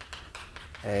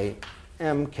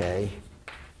AMK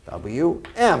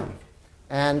Wm.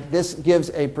 And this gives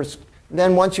a,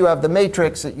 then once you have the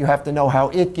matrix, you have to know how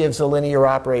it gives a linear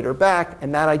operator back,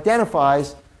 and that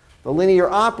identifies the linear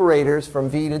operators from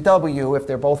V to W, if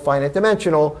they're both finite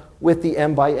dimensional, with the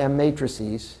m by m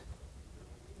matrices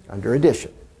under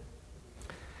addition.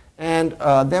 And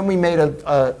then we made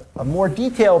a more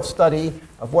detailed study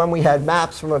of when we had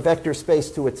maps from a vector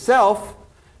space to itself,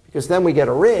 because then we get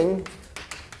a ring,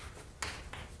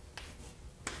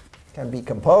 can be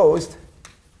composed.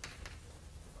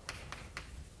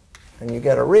 And you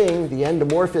get a ring, the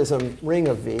endomorphism ring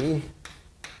of V,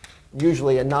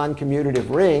 usually a non-commutative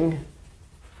ring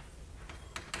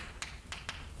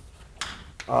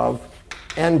of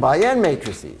n by n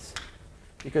matrices,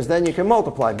 because then you can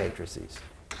multiply matrices.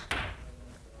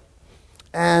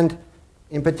 And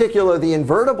in particular, the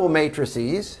invertible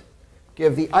matrices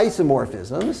give the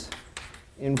isomorphisms.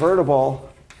 Invertible,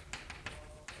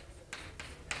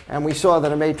 and we saw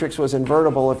that a matrix was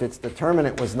invertible if its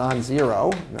determinant was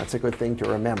non-zero. That's a good thing to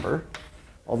remember.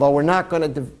 Although we're not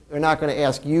going to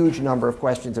ask huge number of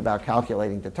questions about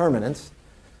calculating determinants.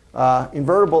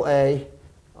 Invertible A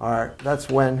that's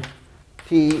when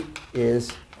T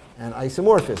is an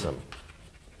isomorphism.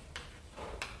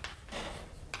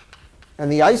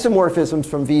 And the isomorphisms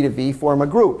from V to V form a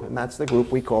group, and that's the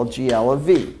group we call GL of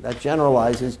V. That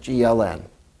generalizes GLN.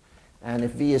 And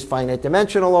if V is finite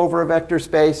dimensional over a vector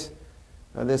space,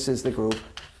 this is the group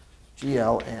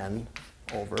GLN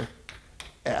over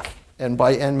F. N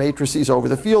by n matrices over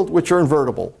the field, which are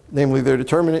invertible. Namely, their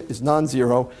determinant is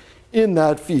non-zero in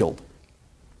that field.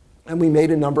 And we made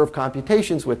a number of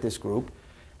computations with this group.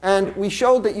 And we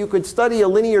showed that you could study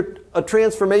a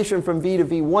transformation from V to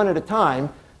V one at a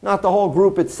time, not the whole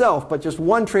group itself, but just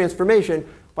one transformation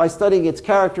by studying its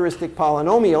characteristic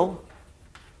polynomial.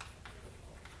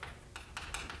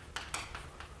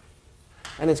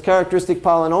 And its characteristic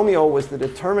polynomial was the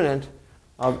determinant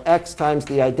of x times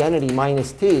the identity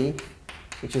minus t,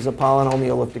 which is a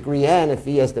polynomial of degree n if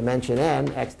v has dimension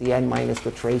n, x to the n minus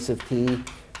the trace of t,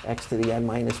 x to the n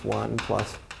minus 1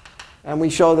 plus. And we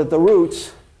show that the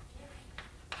roots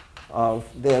of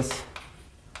this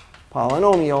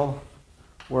polynomial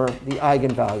were the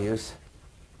eigenvalues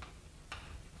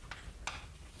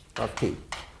of t.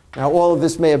 Now, all of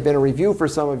this may have been a review for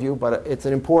some of you, but it's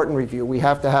an important review. We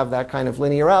have to have that kind of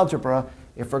linear algebra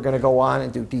if we're going to go on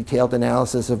and do detailed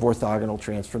analysis of orthogonal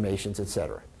transformations,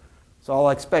 etc. So I'll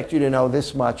expect you to know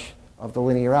this much of the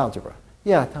linear algebra.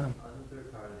 Yeah, Tom? On the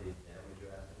third part of the exam, would you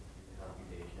ask them to do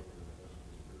computation as opposed to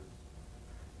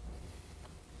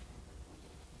just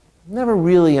proofs? Never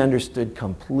really understood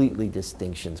completely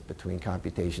distinctions between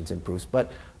computations and proofs,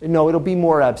 but no, it'll be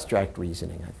more abstract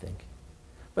reasoning, I think.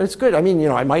 But it's good. I mean,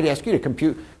 I might ask you to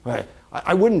compute.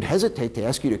 I wouldn't hesitate to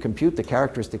ask you to compute the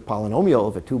characteristic polynomial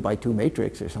of a 2 by 2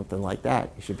 matrix or something like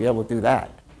that. You should be able to do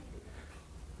that.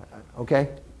 Okay?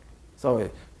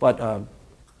 So, but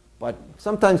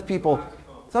sometimes people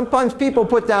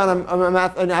put down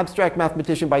an abstract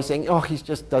mathematician by saying, oh, he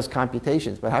just does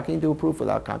computations. But how can you do a proof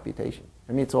without computation?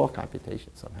 I mean, it's all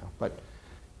computation somehow. But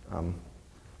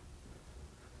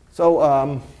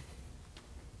so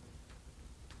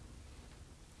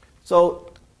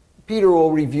Peter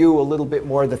will review a little bit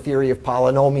more the theory of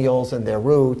polynomials and their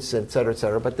roots, et cetera, et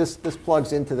cetera. But this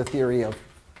plugs into the theory of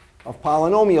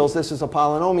polynomials. This is a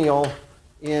polynomial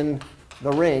in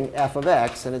the ring f of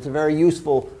x, and it's a very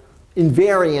useful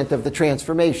invariant of the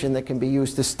transformation that can be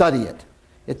used to study it.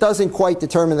 It doesn't quite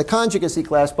determine the conjugacy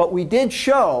class, but we did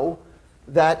show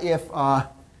that I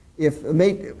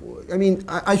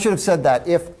should have said that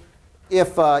if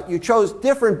you chose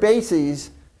different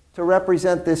bases to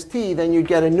represent this T, then you'd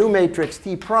get a new matrix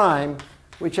T prime,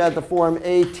 which had the form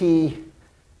AT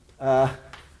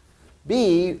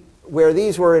B, where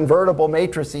these were invertible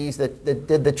matrices that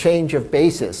did the change of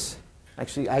basis.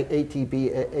 Actually,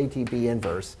 ATB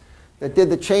inverse, that did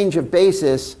the change of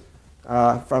basis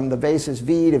from the basis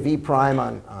V to V prime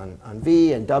on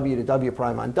V and W to W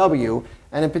prime on W.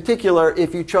 And in particular,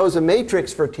 if you chose a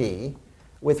matrix for T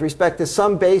with respect to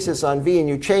some basis on V and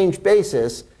you change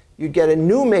basis, you'd get a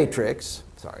new matrix.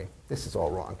 Sorry, this is all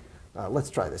wrong. Let's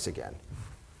try this again.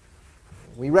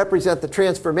 We represent the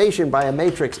transformation by a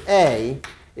matrix A.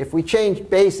 If we change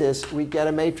basis, we get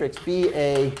a matrix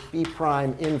BA, B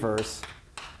prime inverse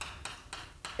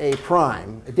A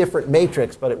prime, a different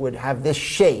matrix, but it would have this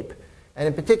shape. And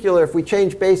in particular, if we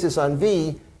change basis on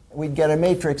V, we'd get a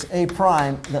matrix A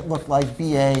prime that looked like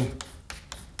BA,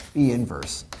 B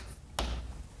inverse.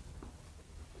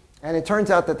 And it turns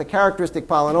out that the characteristic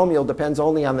polynomial depends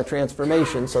only on the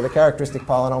transformation. So the characteristic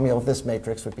polynomial of this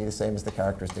matrix would be the same as the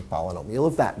characteristic polynomial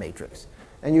of that matrix.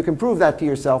 And you can prove that to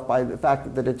yourself by the fact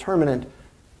that the determinant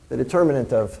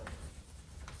of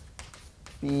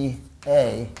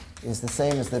BA is the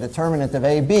same as the determinant of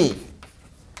AB.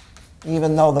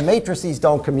 Even though the matrices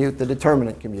don't commute, the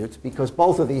determinant commutes, because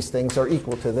both of these things are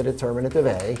equal to the determinant of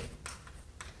A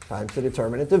times the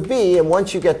determinant of B. And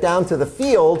once you get down to the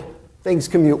field, things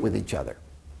commute with each other.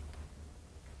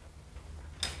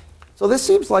 So this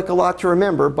seems like a lot to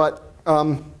remember, but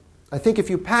I think if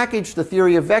you package the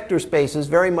theory of vector spaces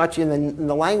very much in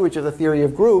the language of the theory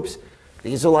of groups,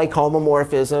 these are like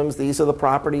homomorphisms, these are the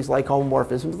properties like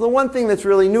homomorphisms. The one thing that's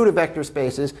really new to vector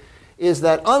spaces is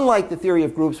that unlike the theory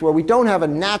of groups, where we don't have a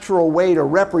natural way to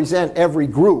represent every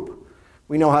group,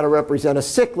 we know how to represent a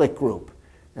cyclic group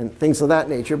and things of that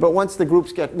nature. But once the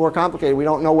groups get more complicated, we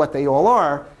don't know what they all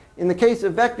are. In the case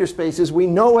of vector spaces, we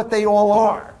know what they all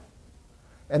are.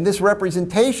 And this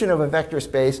representation of a vector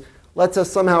space lets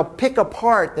us somehow pick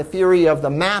apart the theory of the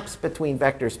maps between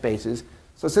vector spaces.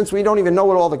 So since we don't even know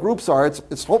what all the groups are,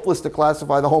 it's hopeless to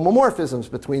classify the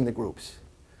homomorphisms between the groups.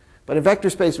 But in vector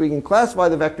space, we can classify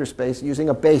the vector space using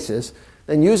a basis.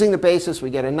 Then using the basis, we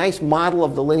get a nice model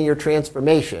of the linear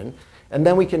transformation. And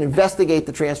then we can investigate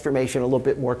the transformation a little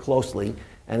bit more closely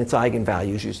and its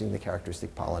eigenvalues using the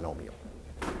characteristic polynomial.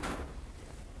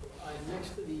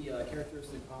 Next to the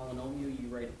characteristic polynomial, you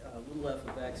write little f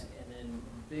of x and then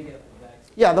big F of x.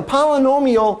 Yeah, the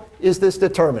polynomial is this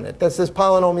determinant. That's this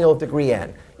polynomial of degree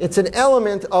n. It's an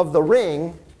element of the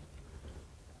ring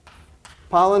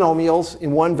polynomials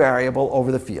in one variable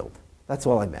over the field. That's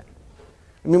all I meant.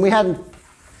 I mean, we hadn't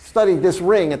studied this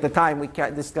ring at the time we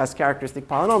discussed characteristic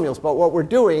polynomials, but what we're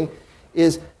doing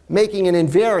is making an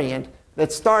invariant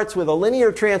that starts with a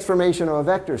linear transformation of a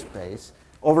vector space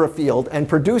over a field and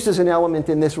produces an element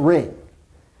in this ring.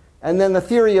 And then the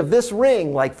theory of this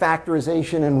ring, like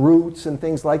factorization and roots and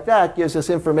things like that, gives us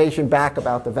information back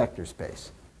about the vector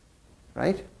space.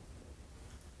 Right?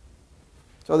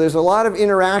 So there's a lot of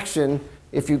interaction,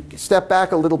 if you step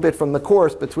back a little bit from the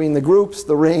course, between the groups,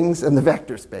 the rings, and the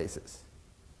vector spaces.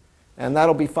 And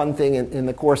that'll be a fun thing in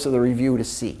the course of the review to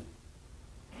see.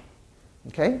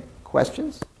 Okay?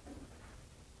 Questions?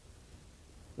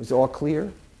 Was it all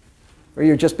clear? Or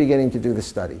you're just beginning to do the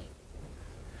study?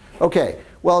 Okay.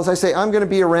 Well, as I say, I'm going to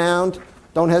be around.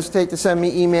 Don't hesitate to send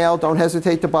me email. Don't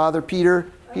hesitate to bother Peter.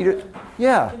 Peter,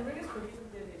 yeah. Can you bring us cookies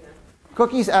at the end of the exam?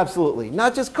 Cookies, absolutely.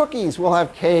 Not just cookies, we'll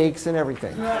have cakes and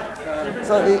everything.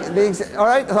 So all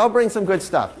right, I'll bring some good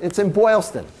stuff. It's in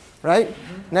Boylston, right?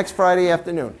 Next Friday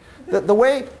afternoon. The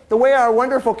way our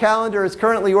wonderful calendar is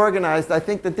currently organized, I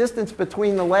think the distance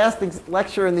between the last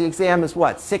lecture and the exam is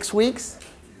what, 6 weeks?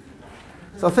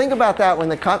 So think about that when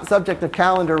the subject of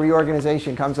calendar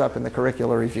reorganization comes up in the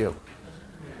curricular review.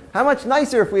 How much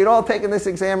nicer if we had all taken this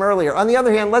exam earlier. On the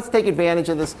other hand, let's take advantage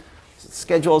of this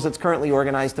schedule as it's currently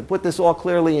organized to put this all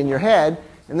clearly in your head,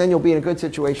 and then you'll be in a good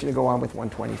situation to go on with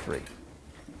 123.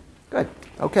 Good.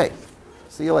 Okay.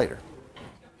 See you later.